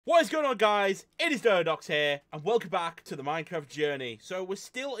What is going on, guys? It is Dodox here, and welcome back to the Minecraft journey. So we're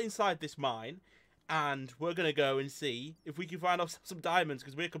still inside this mine, and we're going to go and see if we can find ourselves some diamonds,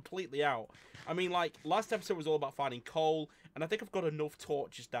 because we're completely out. I mean, like, last episode was all about finding coal, and I think I've got enough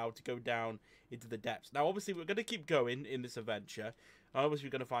torches now to go down into the depths. Now, obviously, we're going to keep going in this adventure. Obviously,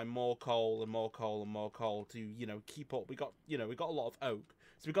 we're going to find more coal and more coal and more coal to, you know, keep up. We got a lot of oak.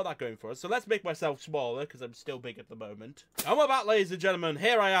 So we got that going for us. So let's make myself smaller, because I'm still big at the moment. And we're back, ladies and gentlemen.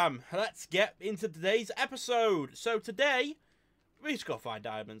 Here I am. Let's get into today's episode. So today, we just got to find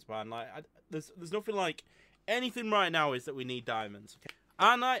diamonds, man. Like, there's nothing like anything right now is that we need diamonds. Okay?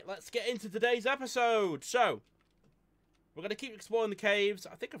 And let's get into today's episode. So, we're going to keep exploring the caves.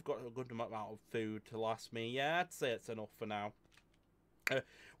 I think I've got a good amount of food to last me. Yeah, I'd say it's enough for now.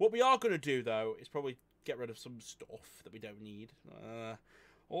 What we are going to do, though, is probably get rid of some stuff that we don't need.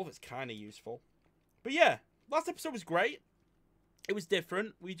 All of it's kind of useful. But yeah, last episode was great. It was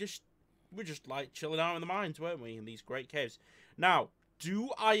different. We're just like chilling out in the mines, weren't we? In these great caves. Now,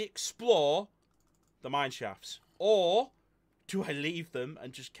 do I explore the mine shafts? Or do I leave them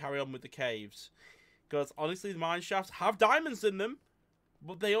and just carry on with the caves? Because honestly, the mine shafts have diamonds in them.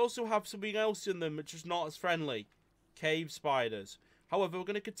 But they also have something else in them which is not as friendly. Cave spiders. However, we're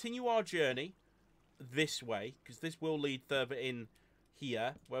going to continue our journey this way. Because this will lead further in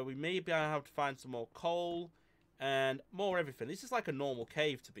here, where we maybe have to find some more coal and more everything. This is like a normal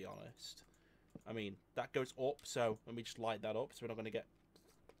cave, to be honest. I mean, that goes up, so let me just light that up so we're not going to get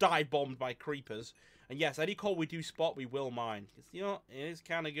dive bombed by creepers. And yes, any coal we do spot, we will mine. Because, you know, it is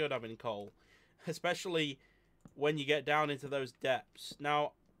kind of good having coal, especially when you get down into those depths.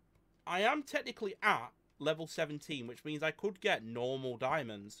 Now, I am technically at level 17, which means I could get normal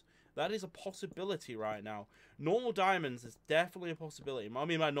diamonds. That is a possibility right now. Normal diamonds is definitely a possibility. I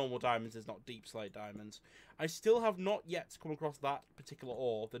mean, my normal diamonds is not deep slate diamonds. I still have not yet come across that particular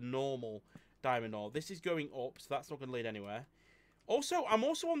ore, the normal diamond ore. This is going up, so that's not going to lead anywhere. Also, I'm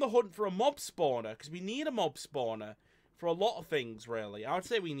also on the hunt for a mob spawner, because we need a mob spawner for a lot of things, really. I would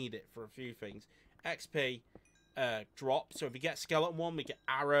say we need it for a few things. XP drop, so if we get skeleton one, we get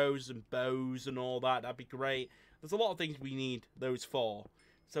arrows and bows and all that. That'd be great. There's a lot of things we need those for.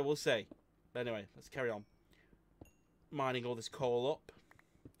 So we'll see. But anyway, let's carry on. Mining all this coal up.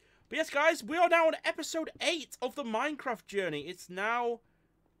 But yes, guys, we are now on episode 8 of the Minecraft journey. It's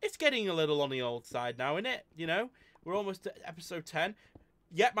getting a little on the old side now, isn't it? You know, we're almost at episode 10.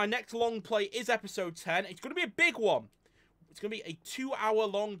 Yet my next long play is episode 10. It's going to be a big one. It's going to be a 2-hour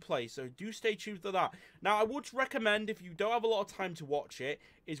long play, so do stay tuned to that. Now, I would recommend, if you don't have a lot of time to watch it,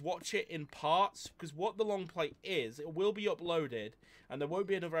 is watch it in parts, because what the long play is, it will be uploaded, and there won't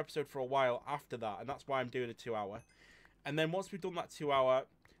be another episode for a while after that, and that's why I'm doing a 2-hour. And then once we've done that 2-hour,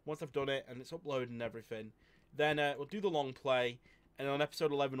 once I've done it, and it's uploaded and everything, then we'll do the long play, and on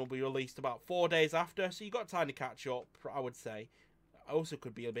episode 11 will be released about 4 days after, so you've got time to catch up, I would say. Also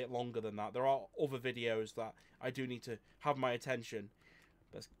could be a bit longer than that. There are other videos that I do need to have my attention.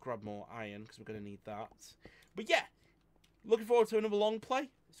 Let's grab more iron because we're going to need that. But yeah, looking forward to another long play.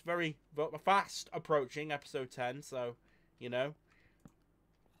 It's very fast approaching episode 10, so, you know.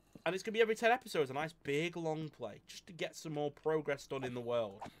 And it's going to be every 10 episodes, a nice big long play, just to get some more progress done in the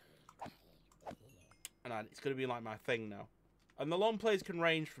world. And it's going to be like my thing now. And the long plays can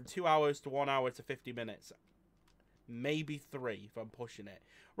range from 2 hours to 1 hour to 50 minutes. Maybe 3 if I'm pushing it.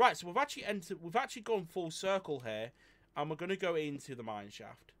 Right, so we've actually gone full circle here, and we're going to go into the mine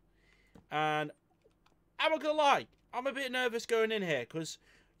shaft. And I'm not going to lie, I'm a bit nervous going in here, because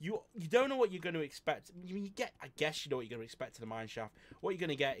you don't know what you're going to expect. I mean, I guess you know what you're going to expect to the mine shaft. What you're going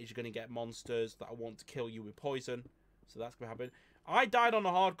to get is you're going to get monsters that want to kill you with poison. So that's going to happen. I died on a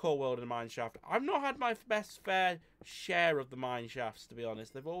hardcore world in the mine shaft. I've not had my best fair share of the mine shafts, to be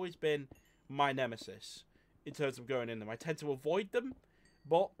honest. They've always been my nemesis in terms of going in them. I tend to avoid them,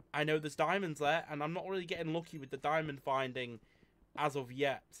 but I know there's diamonds there, and I'm not really getting lucky with the diamond finding as of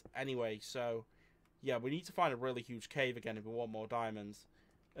yet anyway. So yeah, we need to find a really huge cave again if we want more diamonds,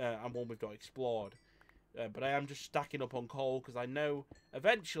 and one we've not explored. But I am just stacking up on coal, because I know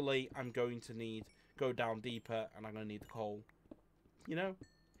eventually I'm going to go down deeper, and I'm going to need the coal, you know,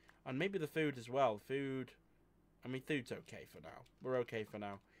 and maybe the food as well. I mean, food's okay for now. We're okay for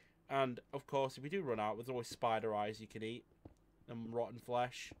now. And, of course, if we do run out, there's always spider eyes you can eat. And rotten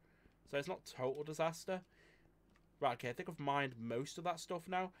flesh. So it's not total disaster. Right, okay, I think I've mined most of that stuff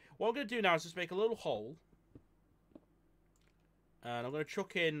now. What I'm going to do now is just make a little hole. And I'm going to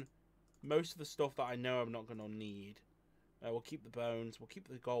chuck in most of the stuff that I know I'm not going to need. We'll keep the bones. We'll keep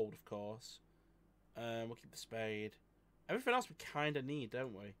the gold, of course. We'll keep the spade. Everything else we kind of need,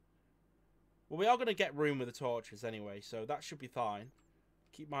 don't we? Well, we are going to get room with the torches anyway, so that should be fine.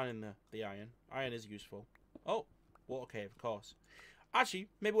 Keep mining the iron. Iron is useful. Oh, water cave, of course. Actually,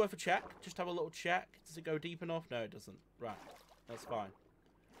 maybe worth a check. Just have a little check. Does it go deep enough? No, it doesn't. Right, that's fine.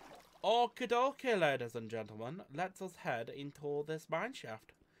 Okie dokie, ladies and gentlemen. Let us head into this mine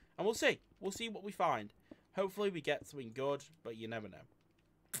shaft. And we'll see. We'll see what we find. Hopefully we get something good, but you never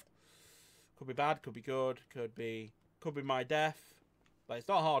know. Could be bad, could be good, could be my death. Like, it's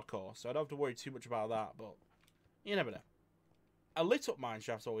not hardcore, so I don't have to worry too much about that, but you never know. A lit up mine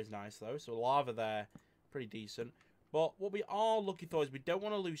shaft's always nice though, so lava there, pretty decent. But what we are looking for is we don't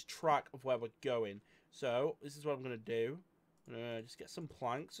want to lose track of where we're going. So this is what I'm going to do. I'm going to just get some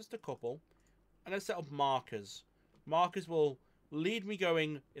planks, just a couple. I'm going to set up markers. Markers will lead me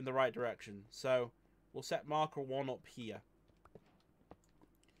going in the right direction. So we'll set marker 1 up here.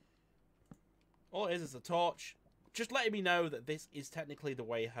 All it is a torch, just letting me know that this is technically the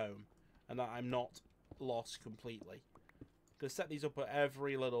way home. And that I'm not lost completely. I'm going to set these up at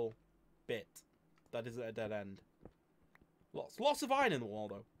every little bit that isn't a dead end. Lots of iron in the wall,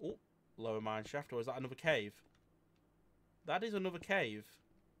 though. Oh, lower mine shaft, or is that another cave? That is another cave.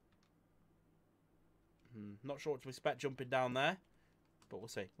 Not sure what to expect jumping down there, but we'll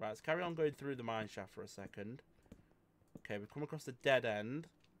see. Right, let's carry on going through the mine shaft for a second. Okay, we've come across the dead end.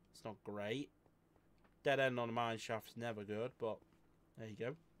 It's not great. Dead end on a mine shaft's never good, but there you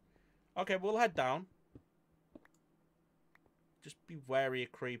go. Okay, we'll head down. Just be wary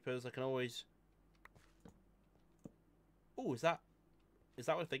of creepers. I can always... Oh, is that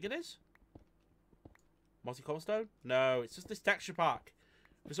what I think it is? Mossy cobblestone? No, it's just this texture pack.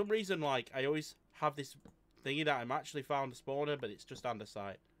 For some reason, like, I always have this thingy that I'm actually found a spawner, but it's just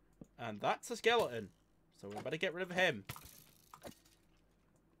andesite. And that's a skeleton. So we better get rid of him.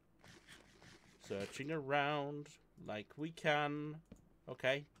 Searching around like we can.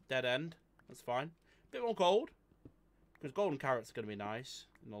 Okay, dead end. That's fine. Bit more gold. Because golden carrots are going to be nice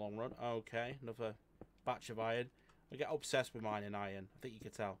in the long run. Okay, another batch of iron. I get obsessed with mining iron. I think you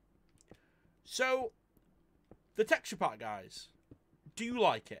can tell. So, the texture pack, guys. Do you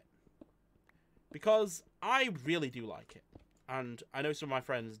like it? Because I really do like it. And I know some of my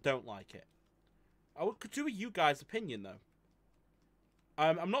friends don't like it. I could do a you guys' opinion, though.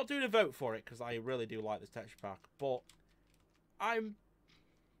 I'm not doing a vote for it, because I really do like this texture pack. But, I'm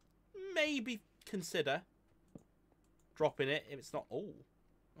maybe consider dropping it if it's not... Oh.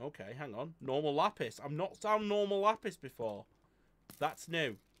 Okay, hang on. Normal lapis. I've not found normal lapis before. That's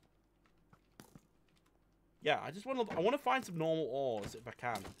new. Yeah, I want to find some normal ores if I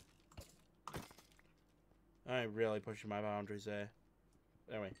can. I'm really pushing my boundaries here.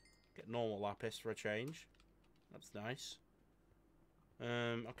 Anyway, get normal lapis for a change. That's nice.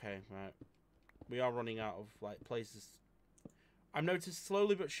 Okay, right. We are running out of like places. I've noticed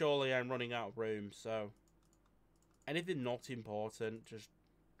slowly but surely I'm running out of room, so anything not important, just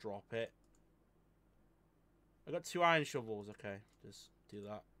drop it. I got 2 iron shovels. Okay, just do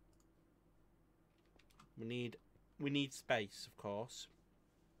that. We need space, of course.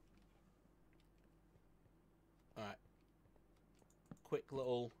 All right. Quick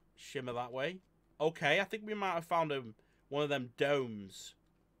little shimmer that way. Okay, I think we might have found one of them domes.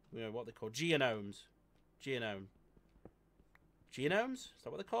 You know what they're called? Geonomes. Geonome. Geonomes? Is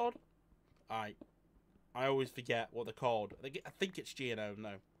that what they're called? I always forget what they're called. I think it's geonome.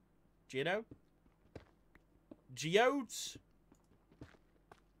 No. Geonome? Geodes?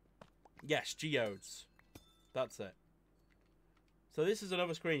 Yes, geodes. That's it. So this is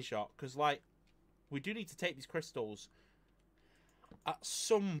another screenshot, because, like, we do need to take these crystals at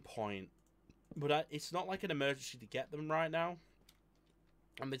some point. But it's not like an emergency to get them right now.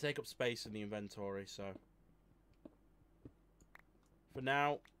 And they take up space in the inventory, so... For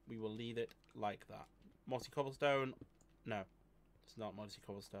now, we will leave it like that. Mossy cobblestone? No. It's not mossy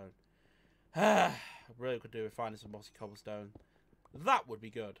cobblestone. I really could do with finding some mossy cobblestone. That would be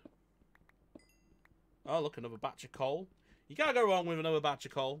good. Oh, look, another batch of coal. You can't go wrong with another batch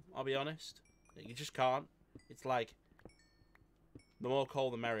of coal, I'll be honest. You just can't. It's like, the more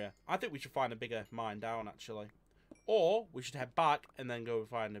coal, the merrier. I think we should find a bigger mine down, actually. Or, we should head back and then go and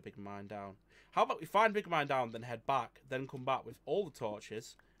find a bigger mine down. How about we find a bigger mine down, then head back, then come back with all the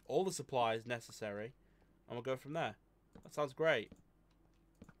torches, all the supplies necessary, and we'll go from there. That sounds great.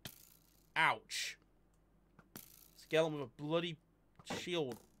 Ouch. Skeleton with a bloody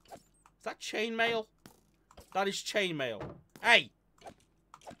shield. Is that chainmail? That is chainmail. Hey!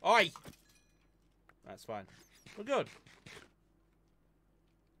 Oi! That's fine. We're good.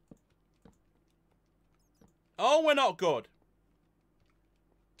 Oh, we're not good.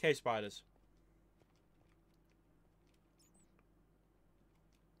 Cave spiders.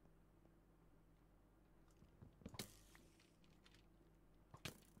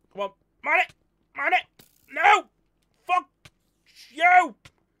 Come on. Mine it! Mine it! No! Fuck you!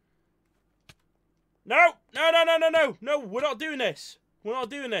 No! No, no, no, no, no! No, we're not doing this. We're not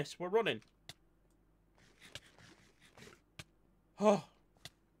doing this. We're running. Oh.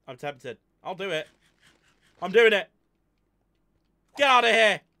 I'm tempted. I'll do it. I'm doing it. Get out of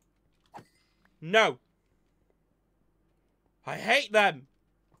here. No. I hate them.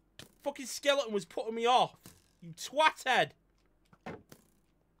 Fucking skeleton was putting me off. You twat head.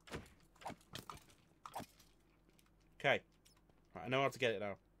 Okay. Right, I know how to get it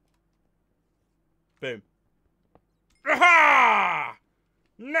now. Boom. Aha!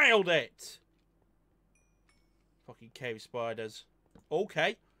 Nailed it. Fucking cave spiders.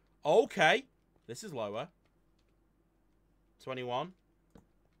 Okay. Okay. This is lower. 21.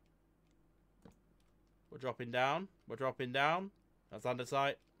 We're dropping down. We're dropping down. That's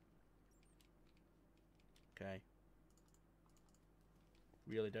andesite. Okay.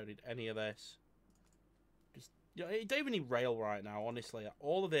 Really don't need any of this. Just, you don't even need rail right now, honestly.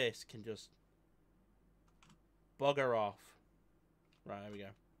 All of this can just bugger off. Right, there we go.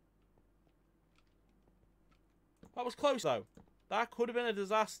 That was close, though. That could have been a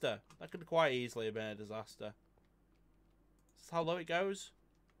disaster. That could quite easily have been a disaster. Is this how low it goes?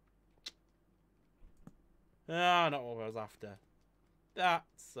 Ah, not what I was after.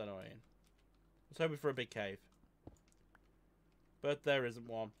 That's annoying. I was hoping for a big cave. But there isn't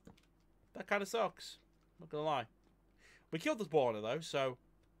one. That kind of sucks. Not gonna lie. We killed the spawner, though, so...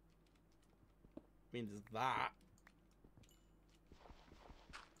 I mean, there's that.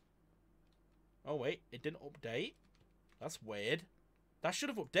 Oh, wait. It didn't update? That's weird. That should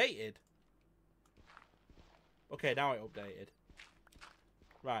have updated. Okay, now it updated.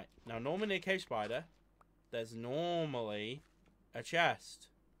 Right. Now, normally in a cave spider, there's normally a chest.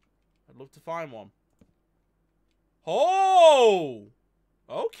 I'd love to find one. Oh!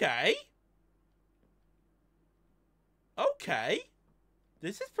 Okay. Okay.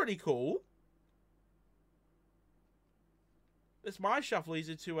 This is pretty cool. This mine shaft leads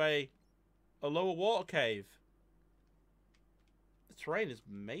into a lower water cave. The terrain is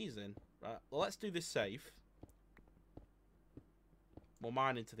amazing. Right, well, let's do this safe. We'll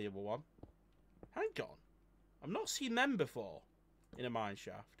mine into the other one. Hang on. I've not seen them before in a mine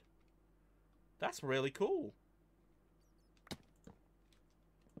shaft. That's really cool.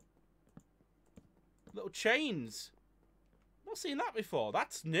 Little chains. Not seen that before.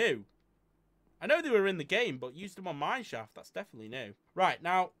 That's new. I know they were in the game, but used them on mine shaft. That's definitely new. Right,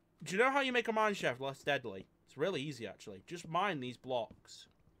 now, do you know how you make a mine shaft less deadly? It's really easy, actually. Just mine these blocks.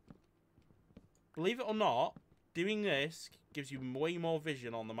 Believe it or not, doing this gives you way more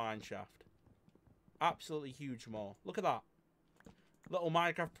vision on the mine shaft. Absolutely huge more. Look at that. Little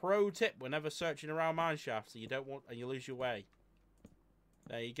Minecraft pro tip whenever searching around mine shafts and you don't want and you lose your way.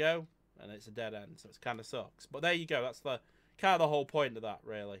 There you go. And it's a dead end, so it kind of sucks. But there you go. That's the kind of the whole point of that,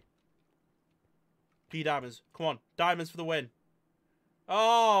 really. P diamonds. Come on. Diamonds for the win.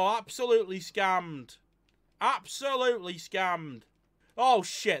 Oh, absolutely scammed. Absolutely scammed. Oh,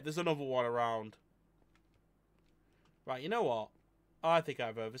 shit. There's another one around. Right, you know what? I think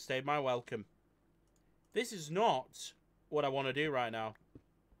I've overstayed my welcome. This is not what I want to do right now.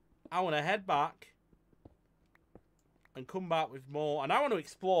 I want to head back and come back with more. And I want to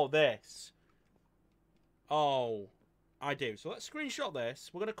explore this. Oh, I do. So let's screenshot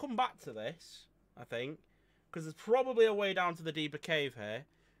this. We're going to come back to this, I think. Because there's probably a way down to the deeper cave here.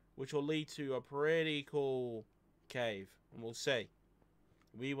 Which will lead to a pretty cool cave. And we'll see.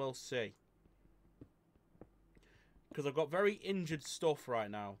 We will see. Because I've got very injured stuff right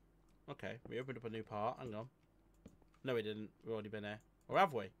now. Okay, we opened up a new part. Hang on. No, we didn't. We've already been here. Or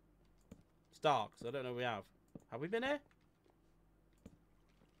have we? It's dark, so I don't know if we have. Have we been here?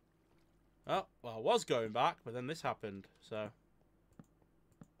 Oh, well, I was going back, but then this happened, so...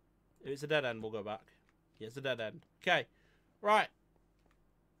 If it's a dead end, we'll go back. Yeah, it's a dead end. Okay, right.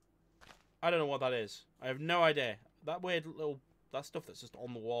 I don't know what that is. I have no idea. That weird little... That stuff that's just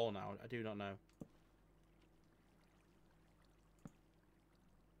on the wall now, I do not know.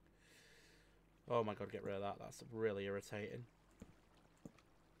 Oh my god, get rid of that. That's really irritating.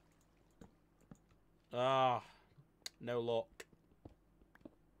 Ah, no luck.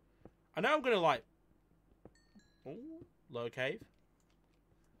 I know I'm going to like... Oh, lower cave.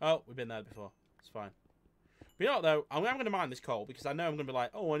 Oh, we've been there before. It's fine. But you know what, though? I'm going to mine this coal because I know I'm going to be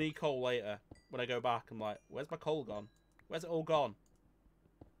like, oh, I need coal later. When I go back, I'm like, where's my coal gone? Where's it all gone?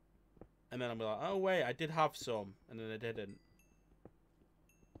 And then I'm like, oh, wait, I did have some. And then I didn't.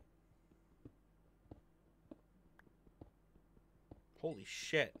 Holy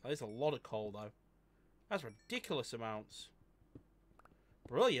shit. That is a lot of coal, though. That's ridiculous amounts.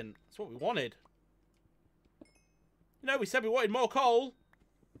 Brilliant. That's what we wanted. You know, we said we wanted more coal.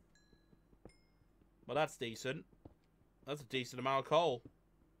 Well, that's decent. That's a decent amount of coal.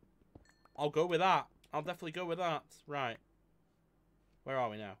 I'll go with that. I'll definitely go with that. Right. Where are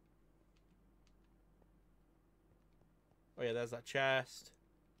we now? Oh, yeah, there's that chest.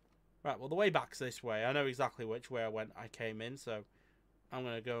 Right, well, the way back's this way. I know exactly which way I came in, so I'm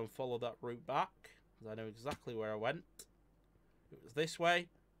going to go and follow that route back, because I know exactly where I went. It was this way,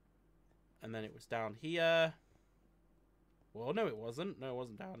 and then it was down here. Well, no, it wasn't. No, it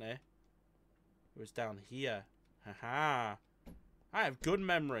wasn't down here. It was down here. Haha. I have good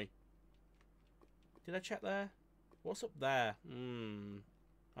memory. Did I check there? What's up there? I'm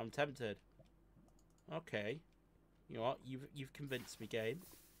tempted. Okay. You know what? You've convinced me, game.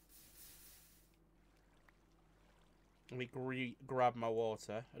 Let me grab my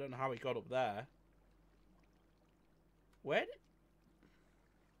water. I don't know how it got up there. Where did...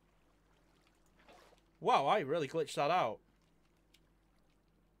 Wow, I really glitched that out.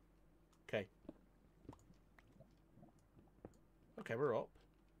 Okay. Okay, we're up.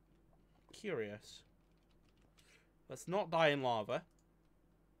 Curious. Let's not die in lava.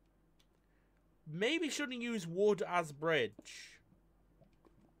 Maybe shouldn't use wood as bridge.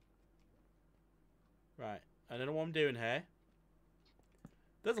 Right. I don't know what I'm doing here.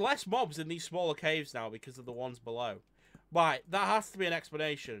 There's less mobs in these smaller caves now because of the ones below. Right. That has to be an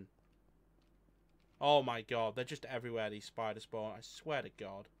explanation. Oh my god. They're just everywhere, these spider spawn. I swear to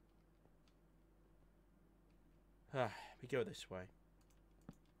god. We go this way.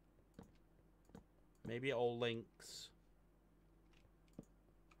 Maybe it all links.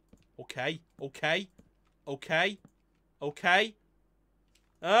 Okay. Okay. Okay. Okay.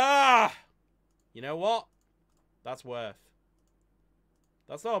 Ah! You know what? That's worth.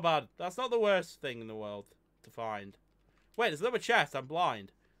 That's not bad. That's not the worst thing in the world to find. Wait, there's another chest. I'm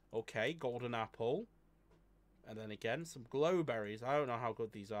blind. Okay, golden apple. And then again, some glowberries. I don't know how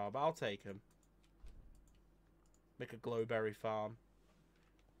good these are, but I'll take them. Make a glowberry farm.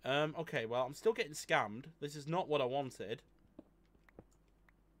 Okay, well, I'm still getting scammed. This is not what I wanted.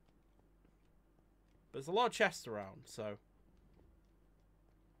 There's a lot of chests around, so...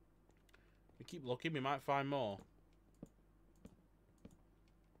 we keep looking, we might find more.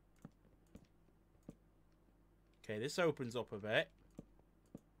 Okay, this opens up a bit.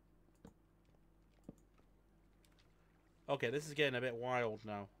 Okay, this is getting a bit wild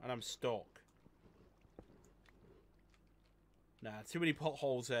now, and I'm stuck. Nah, too many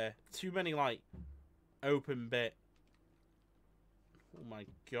potholes here. Too many, like, open bit. Oh my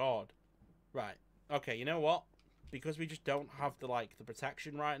god. Right. Okay, you know what? Because we just don't have the, like, the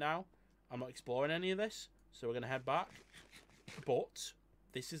protection right now, I'm not exploring any of this, so we're going to head back. But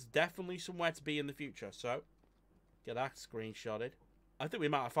this is definitely somewhere to be in the future, so get that screenshotted. I think we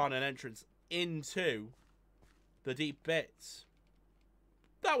might have found an entrance into the deep bits.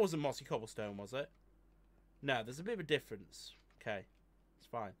 That wasn't mossy cobblestone, was it? No, there's a bit of a difference. Okay, it's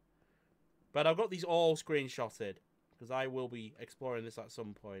fine. But I've got these all screenshotted, because I will be exploring this at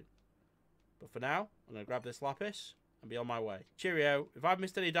some point. But for now, I'm going to grab this lapis and be on my way. Cheerio. If I've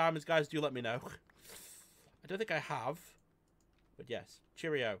missed any diamonds, guys, do let me know. I don't think I have. But yes,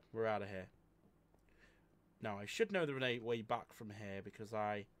 cheerio. We're out of here. Now, I should know the way back from here because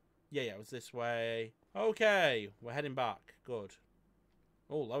I... Yeah, it was this way. Okay, we're heading back. Good.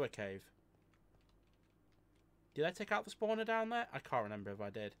 Oh, lower cave. Did I take out the spawner down there? I can't remember if I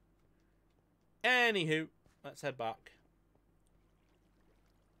did. Anywho, let's head back.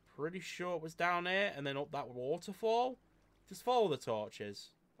 Pretty sure it was down here and then up that waterfall. Just follow the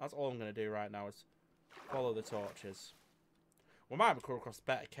torches. That's all I'm going to do right now is follow the torches. We might have come across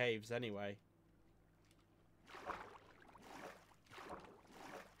better caves anyway.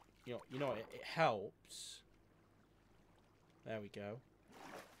 You know it helps. There we go.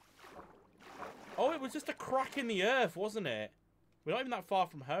 Oh, it was just a crack in the earth, wasn't it? We're not even that far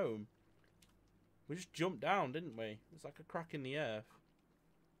from home. We just jumped down, didn't we? It's like a crack in the earth.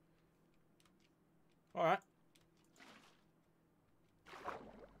 Alright.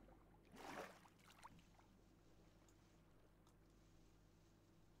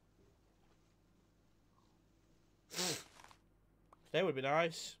 Today would be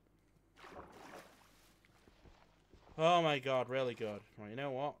nice. Oh my god, really good. Right, you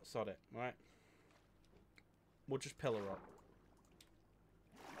know what? Sod it, right? We'll just pillar up.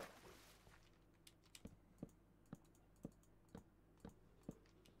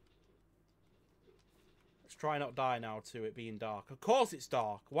 Let's try not die now to it being dark. Of course it's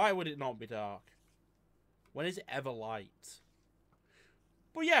dark. Why would it not be dark? When is it ever light?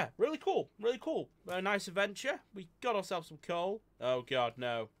 But yeah, really cool. Really cool. A nice adventure. We got ourselves some coal. Oh, God,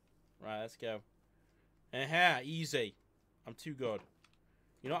 no. Right, let's go. Easy. I'm too good.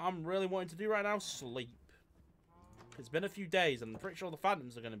 You know what I'm really wanting to do right now? Sleep. It's been a few days, and I'm pretty sure the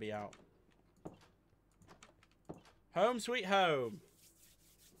phantoms are going to be out. Home sweet home.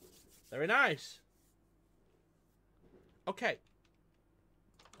 Very nice. Okay.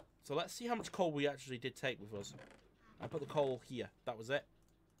 So let's see how much coal we actually did take with us. I put the coal here. That was it.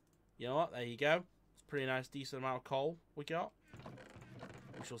 You know what? There you go. It's a pretty nice, decent amount of coal we got.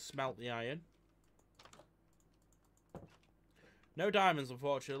 We shall smelt the iron. No diamonds,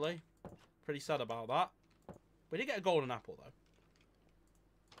 unfortunately. Pretty sad about that. We did get a golden apple,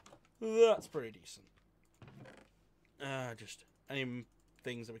 though. That's pretty decent. Just any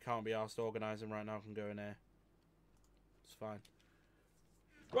things that we can't be asked organising right now can go in there. It's fine.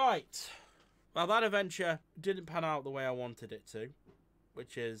 Right. Well, that adventure didn't pan out the way I wanted it to,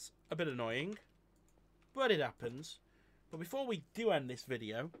 which is a bit annoying, but it happens. But before we do end this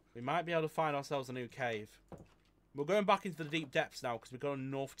video, we might be able to find ourselves a new cave. We're going back into the deep depths now because we've got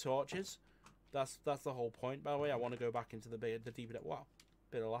enough torches. That's the whole point, by the way. I want to go back into the deeper depths. Wow.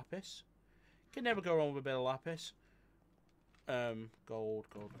 Bit of lapis. Can never go wrong with a bit of lapis. Gold.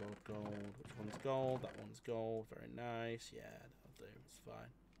 Which one's gold? That one's gold. Very nice. Yeah, that'll do. It's fine.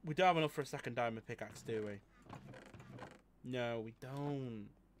 We don't have enough for a second diamond pickaxe, do we? No, we don't.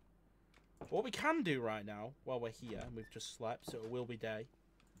 What we can do right now, while we're here, and we've just slept, so it will be day,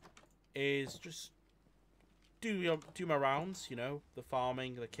 is just do my rounds, you know, the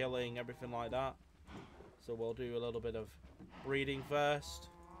farming, the killing, everything like that. So we'll do a little bit of breeding first.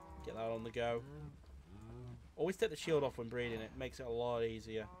 Get that on the go. Always take the shield off when breeding. It makes it a lot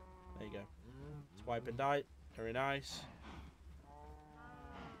easier. There you go. Swipe and die. Very nice.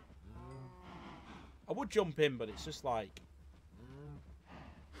 I would jump in, but it's just like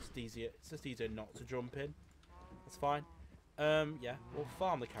it's easier. It's just easier not to jump in. That's fine. Yeah, we'll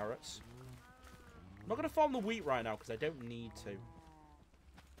farm the carrots. I'm not going to farm the wheat right now because I don't need to.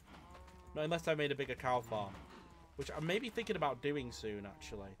 Not unless I made a bigger cow farm, which I'm maybe thinking about doing soon.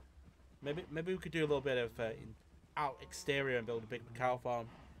 Actually, maybe we could do a little bit of out exterior and build a big cow farm,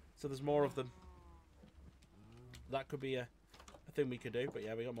 so there's more of them. That could be a thing we could do. But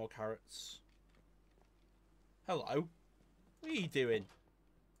yeah, we got more carrots. Hello. What are you doing?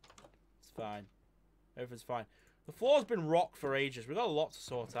 It's fine. Everything's fine. The floor's been rocked for ages. We've got a lot to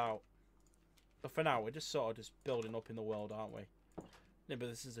sort out. But for now, we're just sort of just building up in the world, aren't we? Yeah, but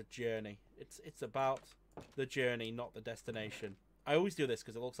this is a journey. It's about the journey, not the destination. I always do this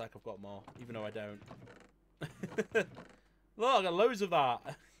because it looks like I've got more, even though I don't. Look, I got loads of that.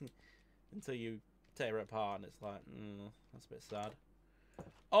 Until you tear it apart and it's like, that's a bit sad.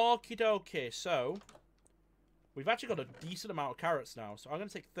 Okie dokie, so we've actually got a decent amount of carrots now. So I'm going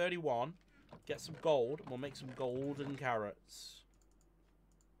to take 31, get some gold, and we'll make some golden carrots.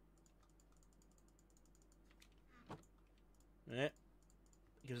 Yeah.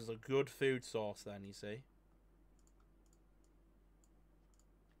 Gives us a good food source then, you see.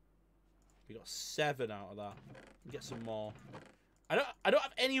 We got 7 out of that. Get some more. I don't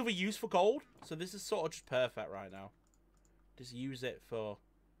have any other use for gold, so this is sort of just perfect right now. Just use it for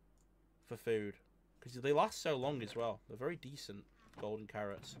food. Because they last so long as well. They're very decent golden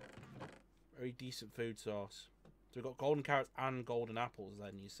carrots. Very decent food source. So we've got golden carrots and golden apples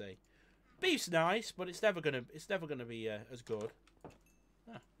then, you see. Beef's nice, but it's never gonna be as good.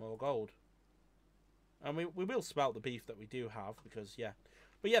 Ah, more gold. And we will spout the beef that we do have because yeah.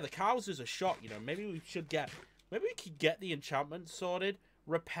 But yeah, the cows is a shot, you know. Maybe we could get the enchantment sorted,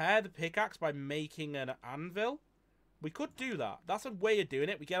 repair the pickaxe by making an anvil. We could do that. That's a way of doing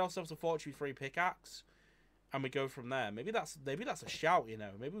it. We get ourselves a fortune 3 pickaxe, and we go from there. Maybe that's a shout, you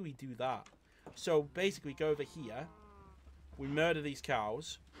know. Maybe we do that. So basically, go over here. We murder these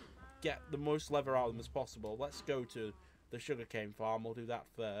cows, get the most leather out of them as possible. Let's go to the sugarcane farm. We'll do that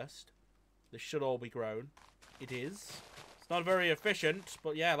first. This should all be grown. It is. It's not very efficient,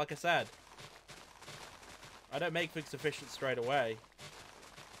 but yeah, like I said, I don't make things efficient straight away.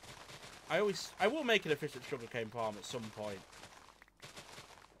 I will make an efficient sugarcane farm at some point.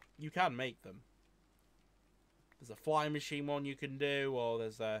 You can make them. There's a flying machine one you can do, or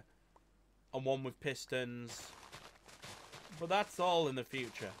there's a one with pistons. But that's all in the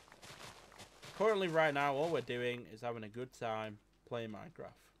future. Currently, right now, all we're doing is having a good time playing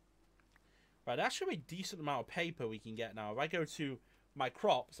Minecraft. Right, that should be a decent amount of paper we can get now. If I go to my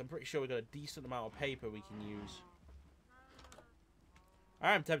crops, I'm pretty sure we've got a decent amount of paper we can use.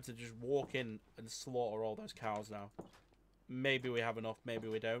 I am tempted to just walk in and slaughter all those cows now. Maybe we have enough, maybe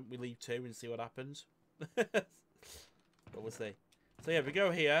we don't. We leave 2 and see what happens. But we'll see. So yeah, if we go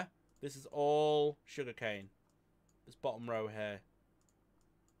here, this is all sugarcane. This bottom row here.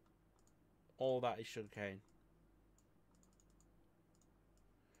 All that is sugarcane.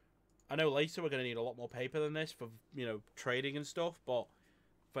 I know later we're going to need a lot more paper than this for, you know, trading and stuff, but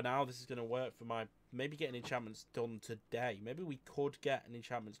for now this is going to work for my, maybe getting enchantments done today. Maybe we could get an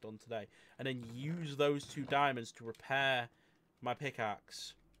enchantments done today and then use those 2 diamonds to repair my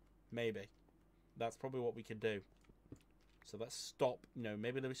pickaxe. Maybe. That's probably what we could do. So let's stop, you know,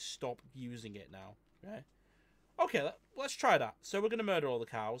 maybe let's stop using it now. Right? Okay, let's try that. So we're going to murder all the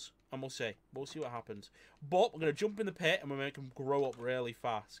cows, and we'll see. We'll see what happens. But we're going to jump in the pit, and we'll make them grow up really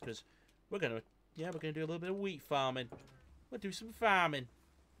fast, because we're going to, yeah, we're going to do a little bit of wheat farming. We'll do some farming.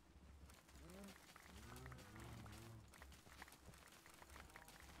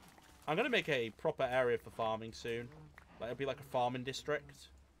 I'm going to make a proper area for farming soon. Like, it'll be like a farming district.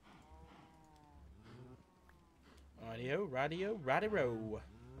 Radio, radio, radio.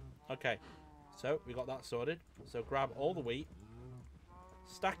 Okay, so we got that sorted. So grab all the wheat,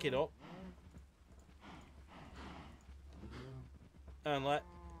 stack it up, and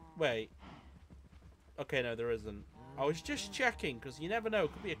wait. Okay, no, there isn't. I was just checking because you never know.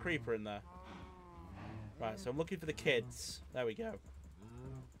 Could be a creeper in there. Right, so I'm looking for the kids. There we go.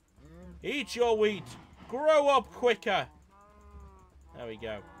 Eat your wheat. Grow up quicker. There we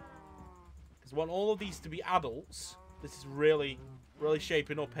go. Because I want all of these to be adults. This is really, really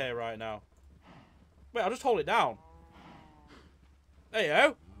shaping up here right now. Wait, I'll just hold it down. There you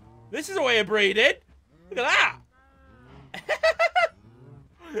go. This is a way of breeding. Look at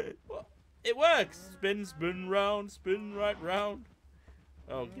that. It works. Spin, spin round, spin right round.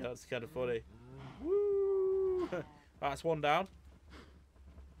 Oh, God, that's kind of funny. Woo. That's one down.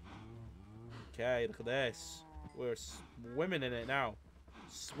 Okay, look at this. We're swimming in it now.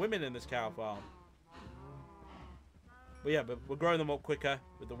 Swimming in this cow farm. But yeah, but we're growing them up quicker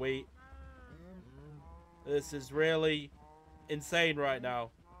with the wheat. This is really insane right now.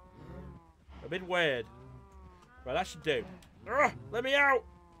 A bit weird. Right, that should do. Let me out!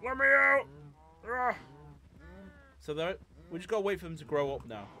 Let me out! So we just gotta wait for them to grow up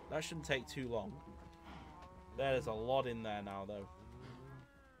now. That shouldn't take too long. There's a lot in there now, though.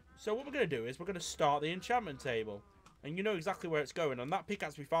 So what we're gonna do is we're gonna start the enchantment table. And you know exactly where it's going. And that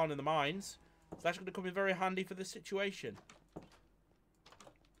pickaxe we found in the mines is actually going to come in very handy for this situation.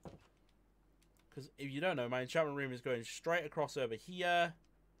 Because if you don't know, my enchantment room is going straight across over here.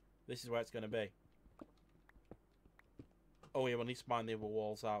 This is where it's going to be. Oh yeah, we'll need to mine the other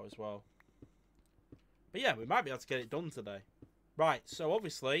walls out as well. But yeah, we might be able to get it done today. Right, so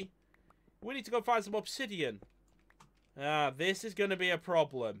obviously, we need to go find some obsidian. This is going to be a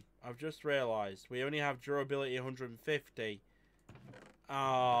problem. I've just realised. We only have durability 150.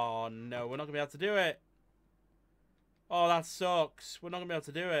 Oh, no. We're not going to be able to do it. Oh, that sucks. We're not going to be able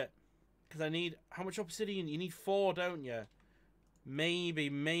to do it. Because I need... How much obsidian? You need 4, don't you?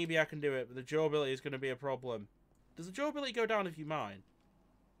 Maybe I can do it. But the durability is going to be a problem. Does the durability go down if you mine?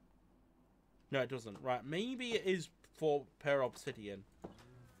 No, it doesn't. Right. Maybe it is 4 per obsidian.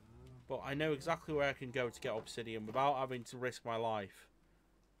 But I know exactly where I can go to get obsidian without having to risk my life.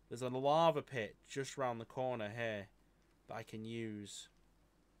 There's a lava pit just round the corner here that I can use.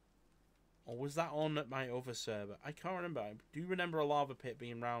 Or was that on my other server? I can't remember. I do remember a lava pit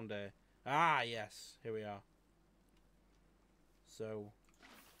being round here. Ah, yes. Here we are. So,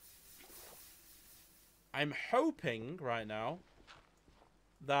 I'm hoping right now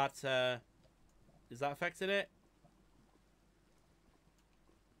that... is that affecting it?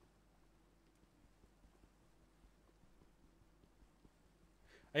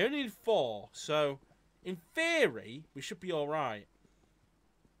 I only need 4, so in theory, we should be alright.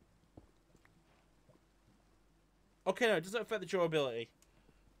 Okay, no, it doesn't affect the durability.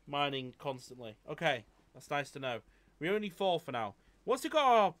 Mining constantly. Okay, that's nice to know. We only need 4 for now. Once we got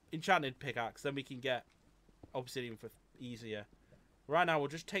our enchanted pickaxe, then we can get obsidian for easier. Right now, we'll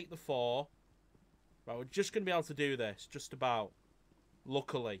just take the 4. Right, we're just going to be able to do this, just about.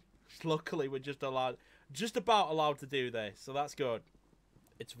 Luckily. Luckily, we're just about allowed to do this, so that's good.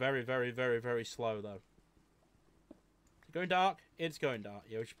 It's very, very, very, very slow, though. Going dark? It's going dark.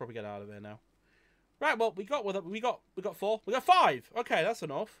 Yeah, we should probably get out of here now. Right, well, we got 4. We got 5. Okay, that's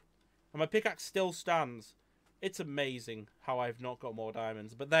enough. And my pickaxe still stands. It's amazing how I've not got more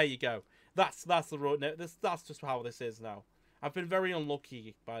diamonds. But there you go. That's the road. That's just how this is now. I've been very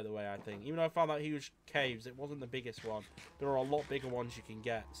unlucky, by the way, I think. Even though I found that huge caves, it wasn't the biggest one. There are a lot bigger ones you can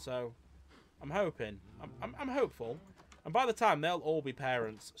get. So, I'm hoping. I'm hopeful. And by the time, they'll all be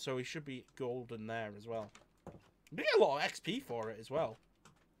parents. So we should be golden there as well. We get a lot of XP for it as well.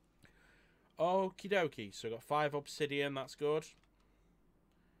 Okie dokie. So we got 5 obsidian. That's good.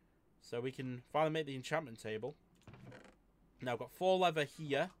 So we can finally make the enchantment table. Now, we've got 4 leather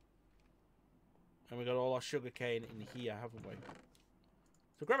here. And we've got all our sugarcane in here, haven't we?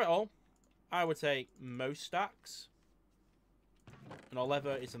 So grab it all. I would take most stacks. And our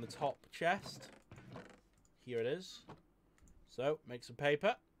leather is in the top chest. Here it is. So, make some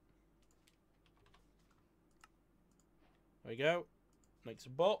paper. There we go. Make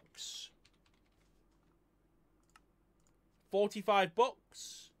some books. 45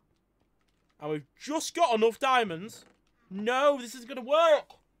 books. And we've just got enough diamonds. No, this is going to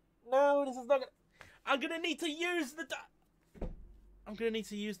work. No, this is not going to... I'm going to need to use the... I'm going to need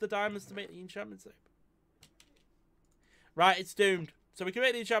to use the diamonds to make the enchantment table. Right, it's doomed. So we can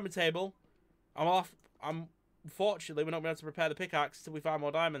make the enchantment table. Unfortunately, we're not going to be able to prepare the pickaxe until we find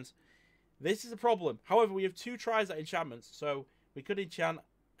more diamonds. This is a problem. However, we have 2 tries at enchantments, so we could enchant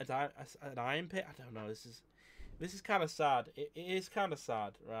an iron pit. I don't know. This is kind of sad. It is kind of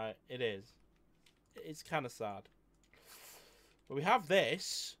sad, right? It is. It's kind of sad. But we have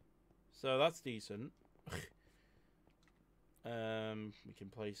this, so that's decent. We can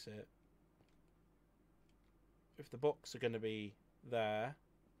place it. If the books are going to be there,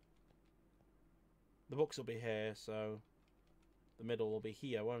 the books will be here, so the middle will be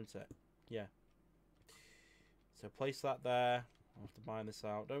here, won't it? Yeah. So place that there. I'll have to mine this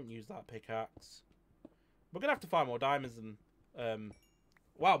out. Don't use that pickaxe. We're going to have to find more diamonds and...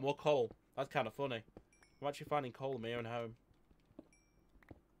 wow, more coal. That's kind of funny. I'm actually finding coal in my own home.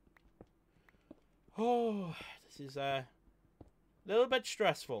 Oh, this is a little bit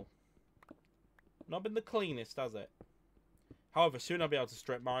stressful. Not been the cleanest, has it? However, soon I'll be able to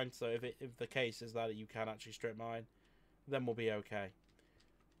strip mine, so if the case is that you can actually strip mine, then we'll be okay.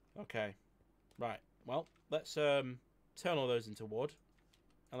 Okay. Right. Well, let's turn all those into wood.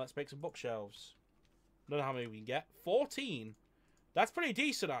 And let's make some bookshelves. I don't know how many we can get. 14! That's pretty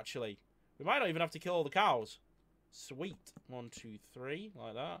decent, actually. We might not even have to kill all the cows. Sweet. 1, 2, 3.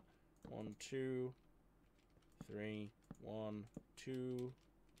 Like that. 1, 2, 3. 1, 2.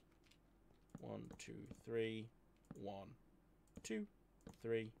 1, 2, 3. 1, 2,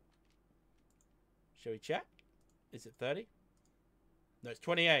 3. Shall we check? Is it 30? No, it's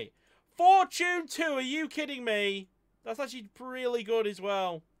 28. Fortune 2, are you kidding me? That's actually really good as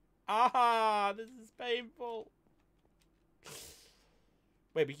well. Ah, this is painful.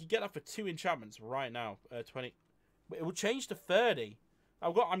 Wait, we can get that for 2 enchantments right now. 20. It will change to 30.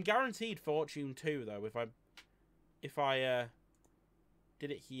 I'm guaranteed Fortune 2 though if I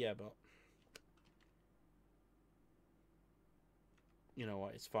did it here, but you know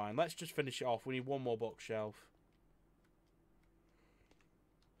what, it's fine. Let's just finish it off. We need 1 more bookshelf.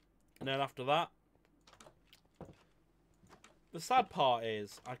 And then after that, the sad part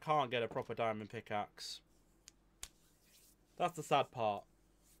is I can't get a proper diamond pickaxe. That's the sad part.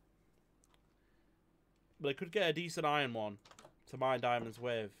 But I could get a decent iron one to mine diamonds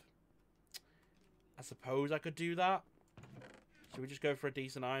with. I suppose I could do that. Should we just go for a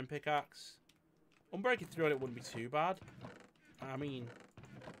decent iron pickaxe? Unbreaking through it wouldn't be too bad. I mean,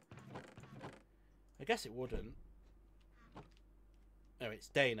 I guess it wouldn't. Oh, it's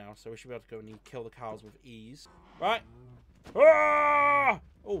day now, so we should be able to go and kill the cows with ease. Right. Ah!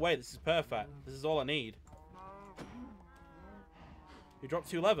 Oh, wait, this is perfect. This is all I need. You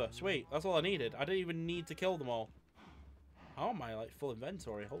dropped 2 leather. Sweet. That's all I needed. I didn't even need to kill them all. How am I, like, full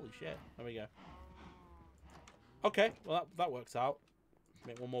inventory? Holy shit. There we go. Okay, well, that works out.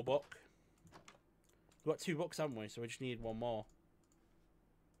 Make 1 more book. We've got 2 books, haven't we? So we just need 1 more.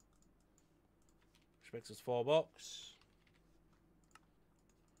 Which makes us 4 books.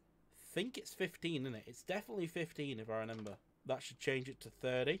 I think it's 15, isn't it? It's definitely 15 if I remember. That should change it to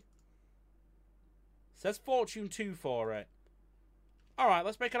 30. It says Fortune 2 for it. Alright,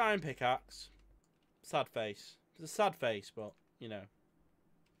 let's make an iron pickaxe. Sad face. It's a sad face, but, you know.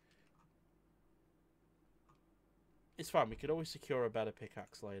 It's fine. We could always secure a better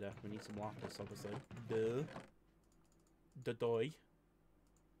pickaxe later. We need some lapis, obviously. Duh. Duh-doy.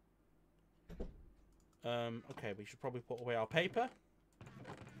 Okay, we should probably put away our paper.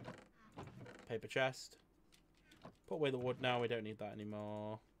 Paper chest. Put away the wood now. We don't need that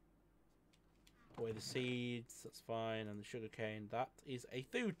anymore. Put away the seeds. That's fine. And the sugarcane. That is a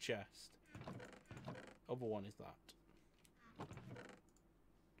food chest. Other one is that.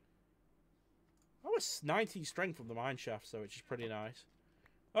 I was 19 strength from the mine shaft, so which is pretty nice.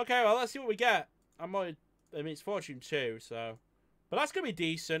 Okay, well, let's see what we get. I mean, it's Fortune 2, so... But that's going to be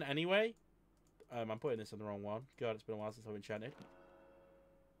decent anyway. I'm putting this on the wrong one. God, it's been a while since I've enchanted.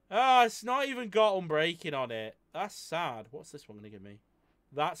 Ah, it's not even got Unbreaking on it. That's sad. What's this one going to give me?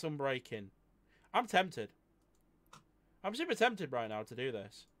 That's Unbreaking. I'm tempted. I'm super tempted right now to do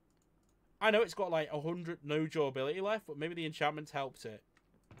this. I know it's got like 100 no durability left, but maybe the enchantments helped it.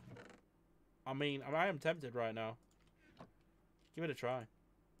 I mean, I am tempted right now. Give it a try.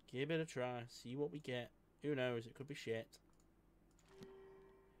 Give it a try. See what we get. Who knows? It could be shit.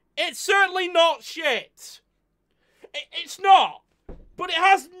 It's certainly not shit! It's not! But it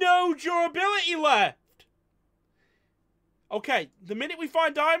has no durability left! Okay, the minute we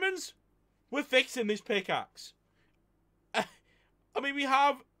find diamonds, we're fixing this pickaxe. I mean, we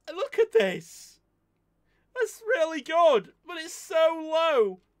have... Look at this! That's really good, but it's so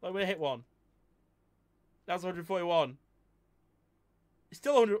low. I'm going to hit one. That's 141. It's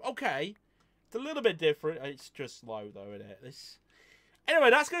still 100. Okay. It's a little bit different. It's just low, though, isn't it? Anyway,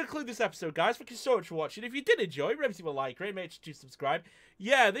 that's going to conclude this episode, guys. Thank you so much for watching. If you did enjoy, remember to like, rate, make sure to subscribe.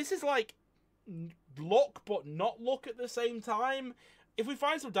 Yeah, this is like luck, but not luck at the same time. If we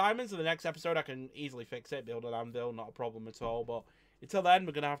find some diamonds in the next episode, I can easily fix it, build an anvil, not a problem at all. But until then,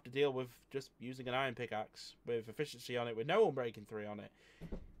 we're going to have to deal with just using an iron pickaxe with efficiency on it, with no Unbreaking 3 on it.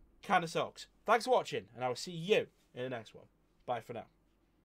 Kind of sucks. Thanks for watching, and I will see you in the next one. Bye for now.